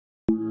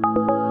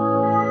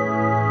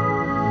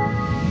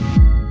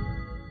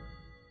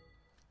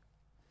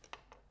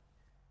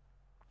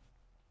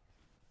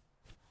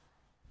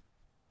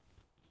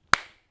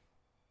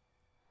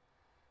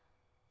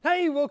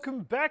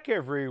welcome back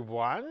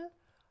everyone.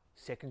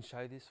 Second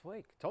show this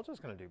week. Told you I was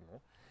going to do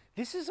more.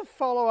 This is a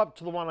follow-up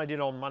to the one I did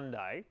on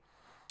Monday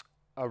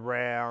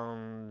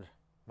around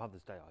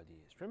Mother's Day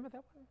ideas. Remember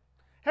that one?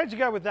 How'd you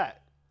go with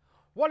that?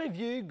 What have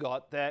you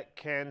got that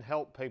can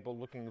help people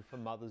looking for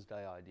Mother's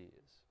Day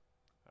ideas?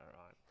 All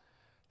right.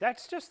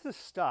 That's just the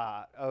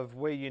start of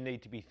where you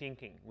need to be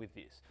thinking with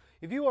this.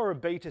 If you are a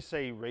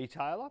B2C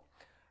retailer,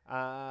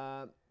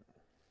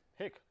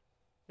 heck,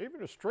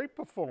 even a street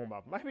performer,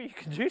 maybe you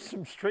can do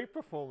some street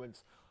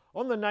performance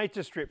on the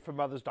nature strip for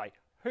Mother's Day.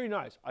 Who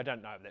knows? I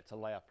don't know if that's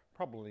allowed.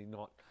 Probably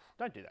not.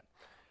 Don't do that.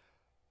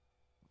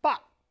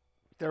 But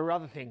there are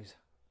other things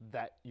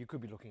that you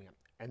could be looking at.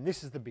 And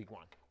this is the big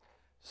one.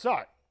 So,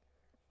 I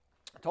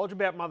told you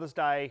about Mother's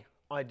Day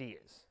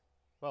ideas.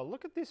 Well,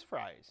 look at this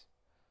phrase.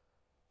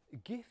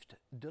 Gift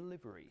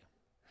delivery.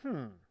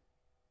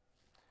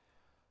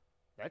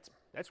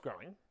 That's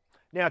growing.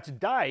 Now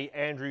today,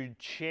 Andrew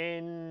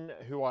Chen,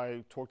 who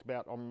I talked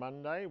about on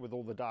Monday with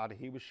all the data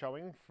he was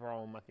showing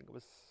from, I think it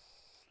was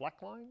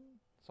Slackline,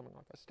 something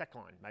like that,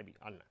 Stackline maybe,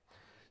 I don't know.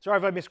 Sorry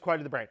if I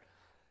misquoted the brand.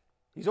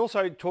 He's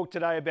also talked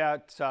today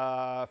about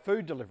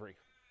food delivery.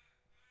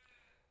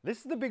 This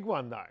is the big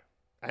one though,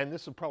 and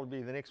this will probably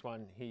be the next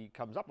one he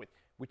comes up with,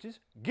 which is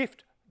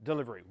gift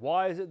delivery.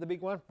 Why is it the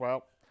big one?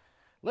 Well,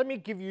 let me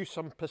give you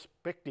some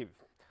perspective.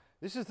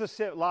 This is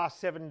the last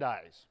 7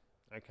 days,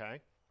 okay,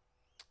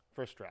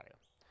 for Australia.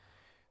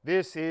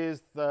 This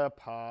is the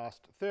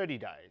past 30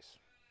 days.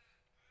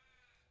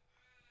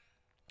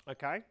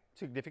 Okay,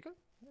 significant.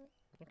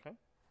 Okay.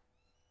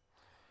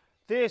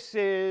 This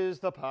is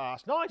the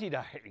past 90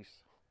 days.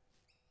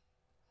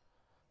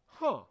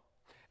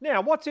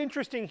 Now, what's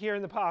interesting here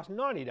in the past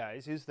 90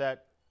 days is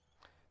that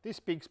this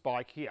big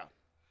spike here,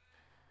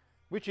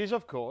 which is,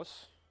 of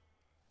course,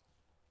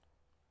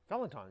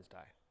 Valentine's Day.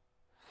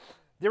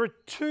 There are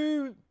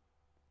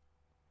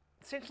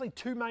essentially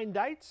two main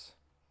dates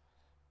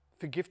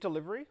for gift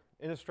delivery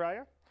in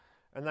Australia,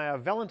 and they are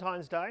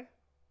Valentine's Day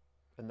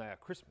and they are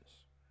Christmas.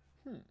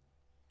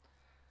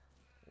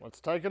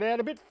 Let's take it out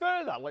a bit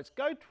further. Let's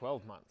go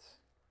 12 months.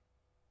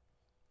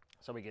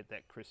 So we get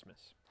that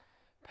Christmas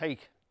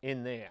peak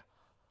in there.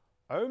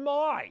 Oh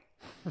my!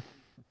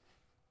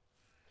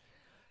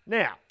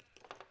 Now,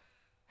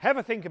 have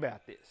a think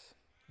about this.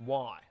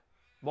 Why?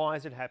 Why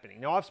is it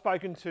happening? Now, I've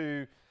spoken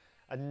to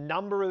a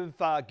number of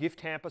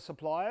gift hamper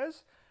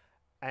suppliers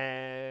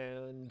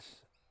and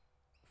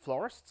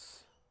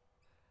florists,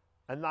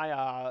 and they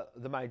are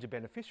the major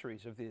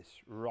beneficiaries of this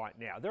right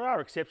now. There are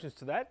exceptions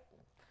to that.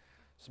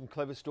 Some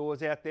clever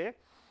stores out there.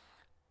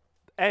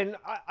 And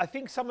I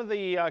think some of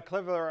the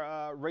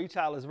clever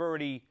retailers have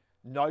already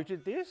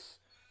noted this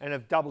and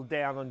have doubled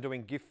down on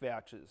doing gift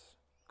vouchers.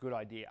 Good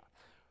idea.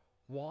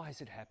 Why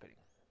is it happening?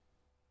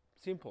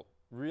 Simple.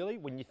 Really,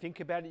 when you think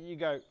about it, you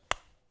go,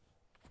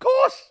 of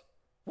course!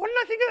 What did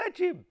I think of that,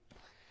 Jim?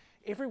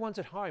 Everyone's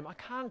at home. I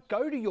can't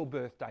go to your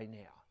birthday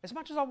now, as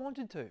much as I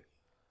wanted to.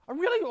 I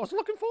was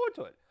looking forward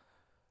to it.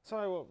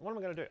 So what am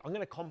I going to do? I'm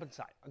going to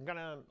compensate.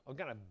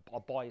 I'll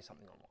buy you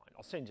something online.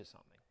 I'll send you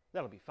something.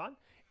 That'll be fun.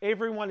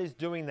 Everyone is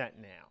doing that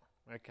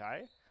now,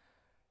 okay?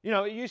 You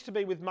know, it used to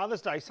be with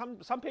Mother's Day.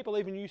 Some people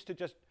even used to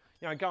just,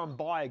 go and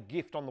buy a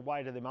gift on the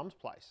way to their mum's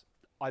place.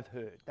 I've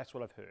heard. That's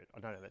what I've heard. I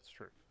don't know if that's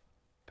true.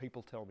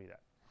 People tell me that.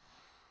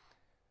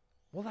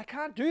 Well, they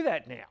can't do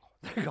that now.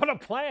 They've got to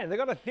plan. They've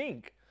got to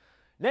think.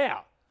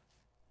 Now,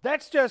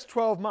 that's just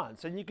 12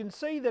 months, and you can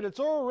see that it's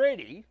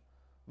already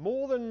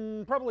more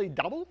than probably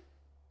double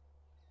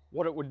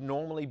what it would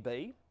normally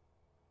be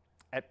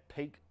at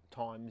peak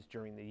times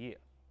during the year.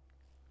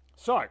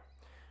 So,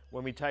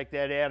 when we take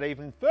that out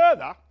even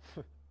further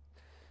to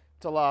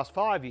the last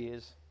 5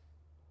 years,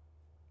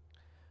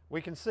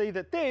 we can see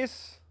that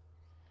this,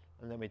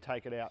 and then we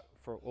take it out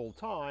for all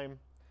time,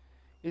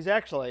 is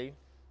actually,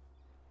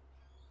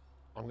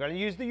 I'm going to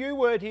use the U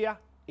word here,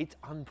 it's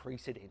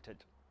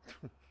unprecedented.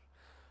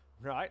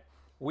 Right?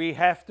 We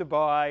have to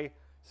buy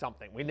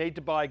something. We need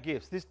to buy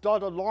gifts. This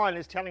dotted line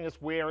is telling us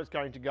where it's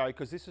going to go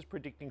because this is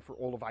predicting for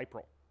all of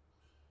April.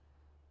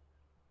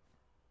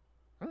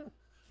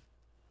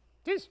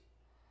 It is.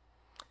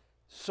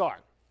 So,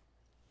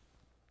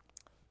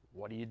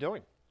 what are you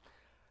doing?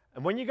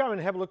 And when you go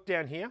and have a look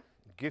down here,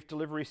 gift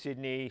delivery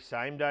Sydney,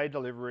 same day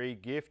delivery,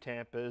 gift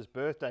hampers,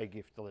 birthday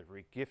gift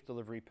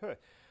delivery Perth.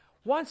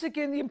 Once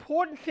again, the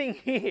important thing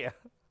here,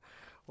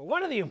 well,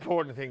 one of the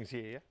important things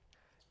here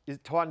is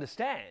to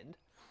understand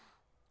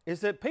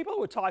is that people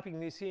who are typing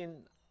this in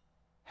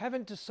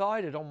haven't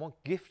decided on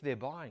what gift they're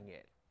buying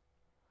yet.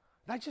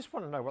 They just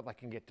want to know what they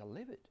can get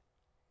delivered.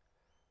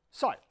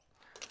 So,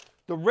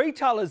 the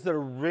retailers that are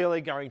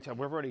really going to,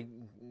 we've already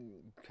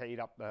teed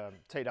up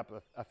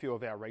a few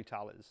of our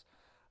retailers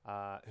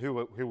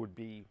who would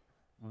be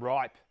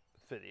ripe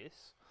for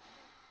this.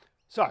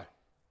 So,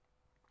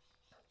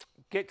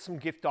 get some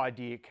gift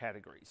idea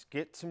categories,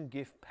 get some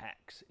gift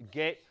packs,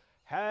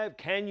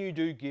 can you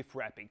do gift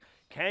wrapping?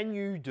 Can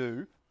you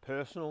do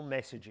personal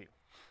messaging?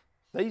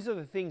 These are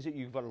the things that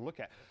you've got to look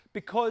at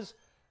because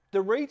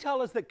the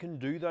retailers that can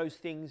do those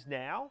things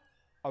now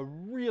are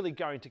really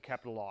going to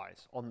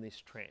capitalize on this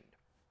trend.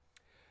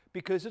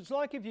 Because it's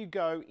like if you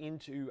go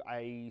into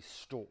a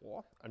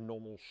store, a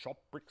normal shop,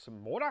 bricks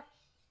and mortar,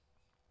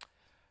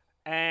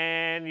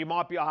 and you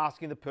might be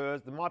asking the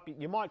person,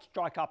 you might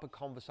strike up a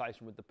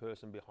conversation with the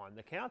person behind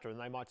the counter, and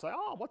they might say,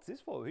 "Oh, what's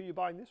this for? Who are you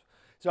buying this for?"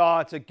 So, "Oh,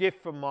 it's a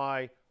gift for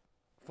my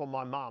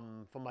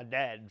mum, for my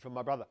dad, for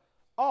my brother."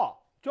 "Oh,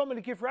 do you want me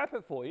to gift wrap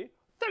it for you?"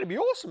 "That'd be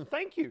awesome,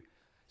 thank you."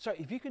 So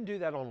if you can do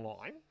that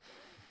online,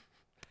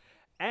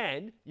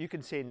 and you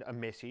can send a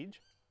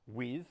message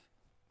with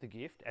the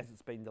gift as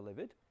it's been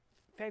delivered,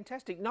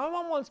 fantastic. No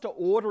one wants to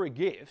order a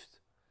gift,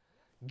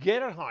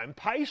 get it home,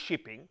 pay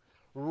shipping,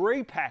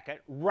 repack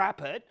it,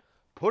 wrap it,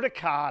 put a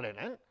card in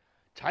it,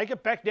 take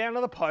it back down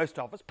to the post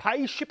office,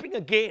 pay shipping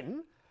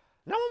again.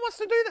 No one wants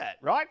to do that,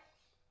 right?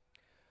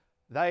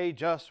 They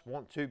just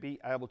want to be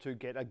able to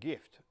get a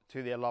gift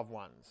to their loved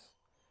ones.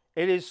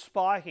 It is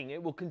spiking.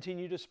 It will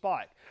continue to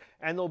spike.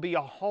 And there'll be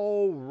a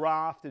whole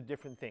raft of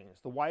different things.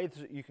 The ways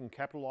that you can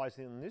capitalize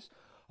on this,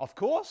 of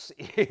course,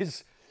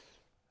 is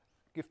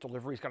gift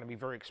delivery is going to be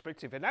very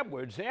expensive in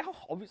AdWords now,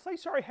 obviously.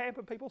 Sorry,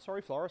 hamper people.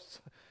 Sorry,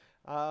 florists.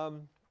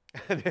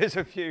 There's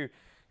a few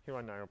here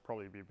I know will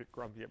probably be a bit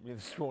grumpy at me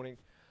this morning.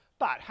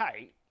 But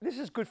hey, this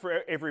is good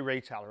for every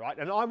retailer, right?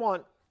 And I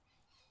want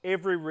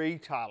every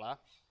retailer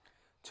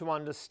to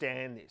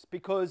understand this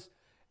because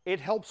it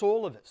helps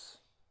all of us.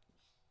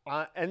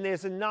 And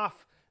there's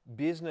enough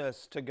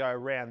business to go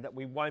around that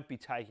we won't be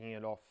taking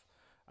it off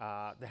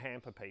the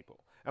hamper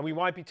people. And we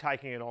won't be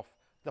taking it off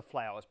the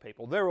flowers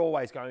people. They're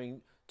always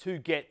going to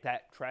get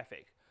that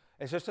traffic.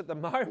 It's just at the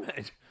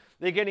moment,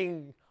 they're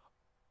getting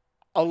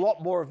a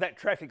lot more of that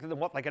traffic than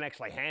what they can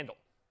actually handle.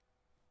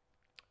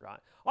 Right?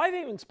 I've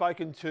even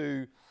spoken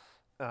to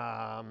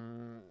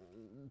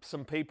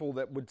some people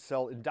that would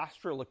sell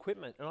industrial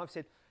equipment, and I've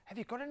said, have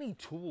you got any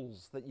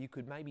tools that you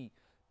could maybe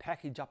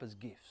package up as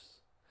gifts?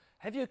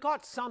 Have you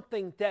got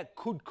something that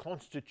could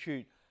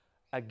constitute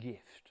a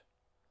gift?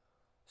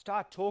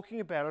 Start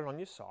talking about it on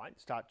your site,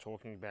 start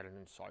talking about it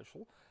in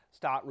social,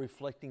 start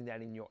reflecting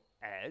that in your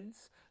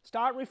ads,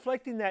 start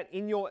reflecting that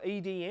in your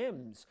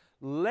EDMs.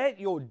 Let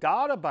your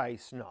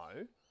database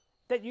know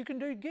that you can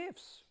do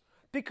gifts,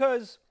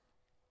 because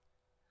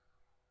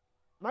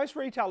most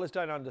retailers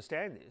don't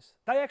understand this.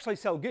 They actually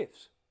sell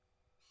gifts.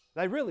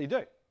 They really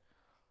do.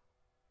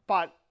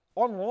 But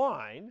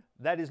online,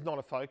 that is not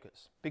a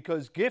focus,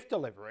 because gift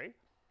delivery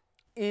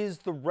is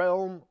the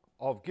realm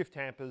of gift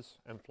hampers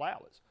and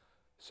flowers.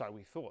 So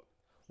we thought,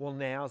 well,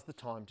 now's the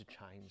time to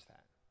change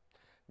that.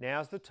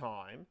 Now's the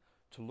time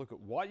to look at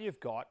what you've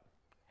got,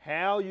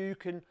 how you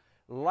can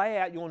lay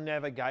out your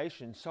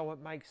navigation so it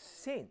makes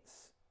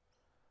sense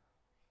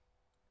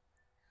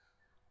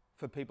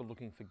for people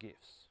looking for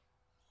gifts.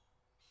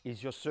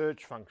 Is your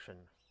search function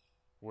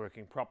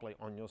working properly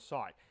on your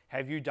site?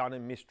 Have you done a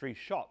mystery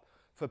shop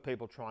for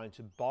people trying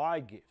to buy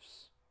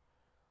gifts?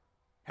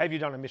 Have you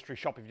done a mystery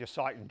shop of your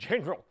site in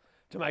general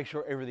to make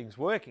sure everything's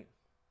working?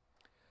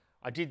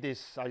 I did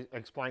this, I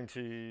explained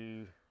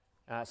to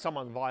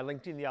someone via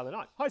LinkedIn the other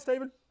night. Hi,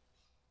 Stephen.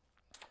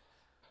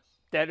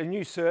 That a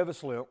new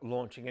service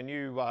launching, a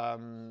new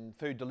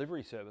food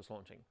delivery service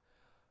launching.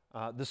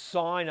 The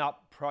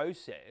sign-up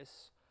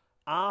process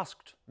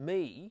asked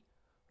me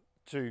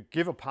to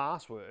give a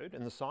password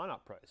in the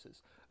sign-up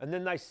process, and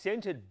then they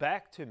sent it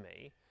back to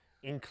me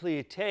in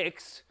clear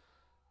text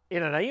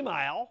in an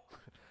email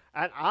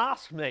and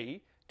asked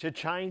me to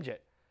change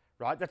it,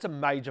 right? That's a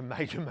major,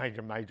 major,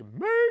 major, major,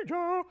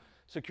 major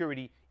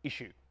security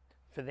issue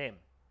for them.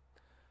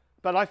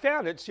 But I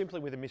found it simply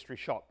with a mystery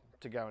shop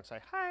to go and say,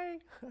 hey,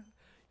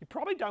 you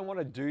probably don't want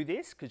to do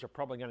this because you're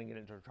probably going to get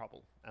into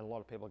trouble, and a lot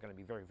of people are going to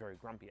be very, very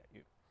grumpy at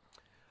you.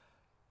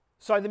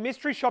 So the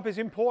mystery shop is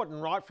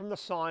important right from the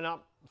sign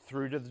up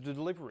through to the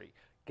delivery.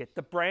 Get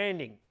the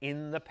branding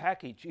in the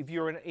package. If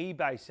you're an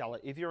eBay seller,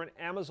 if you're an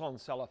Amazon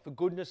seller, for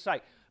goodness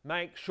sake,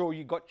 make sure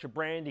you got your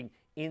branding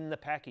in the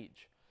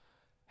package.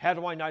 How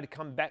do I know to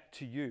come back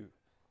to you?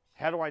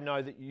 How do I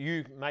know that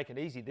you make it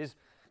easy?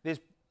 There's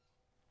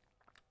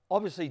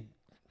obviously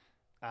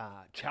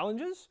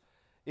challenges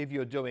if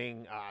you're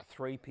doing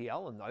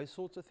 3PL and those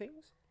sorts of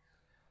things.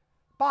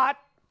 But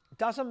it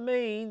doesn't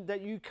mean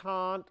that you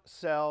can't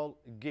sell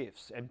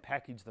gifts and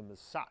package them as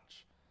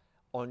such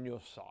on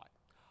your site.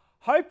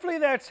 Hopefully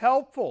that's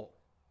helpful.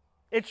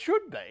 It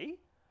should be.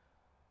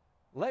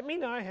 Let me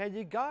know how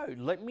you go.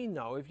 Let me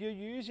know if you're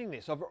using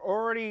this. I've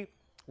already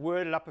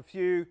worded up a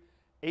few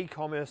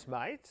e-commerce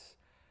mates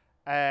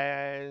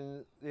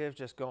and they've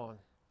just gone,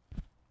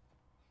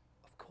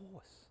 of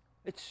course.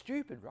 It's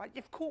stupid, right?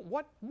 Of course.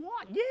 What?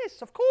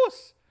 Yes, of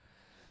course.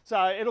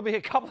 So it'll be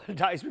a couple of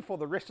days before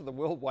the rest of the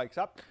world wakes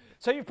up.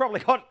 So you've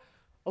probably got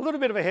a little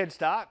bit of a head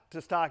start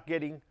to start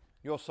getting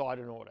your site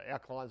in order. Our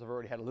clients have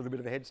already had a little bit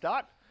of a head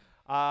start,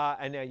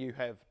 and now you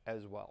have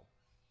as well.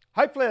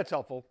 Hopefully that's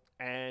helpful,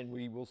 and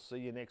we will see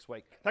you next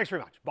week. Thanks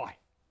very much. Bye.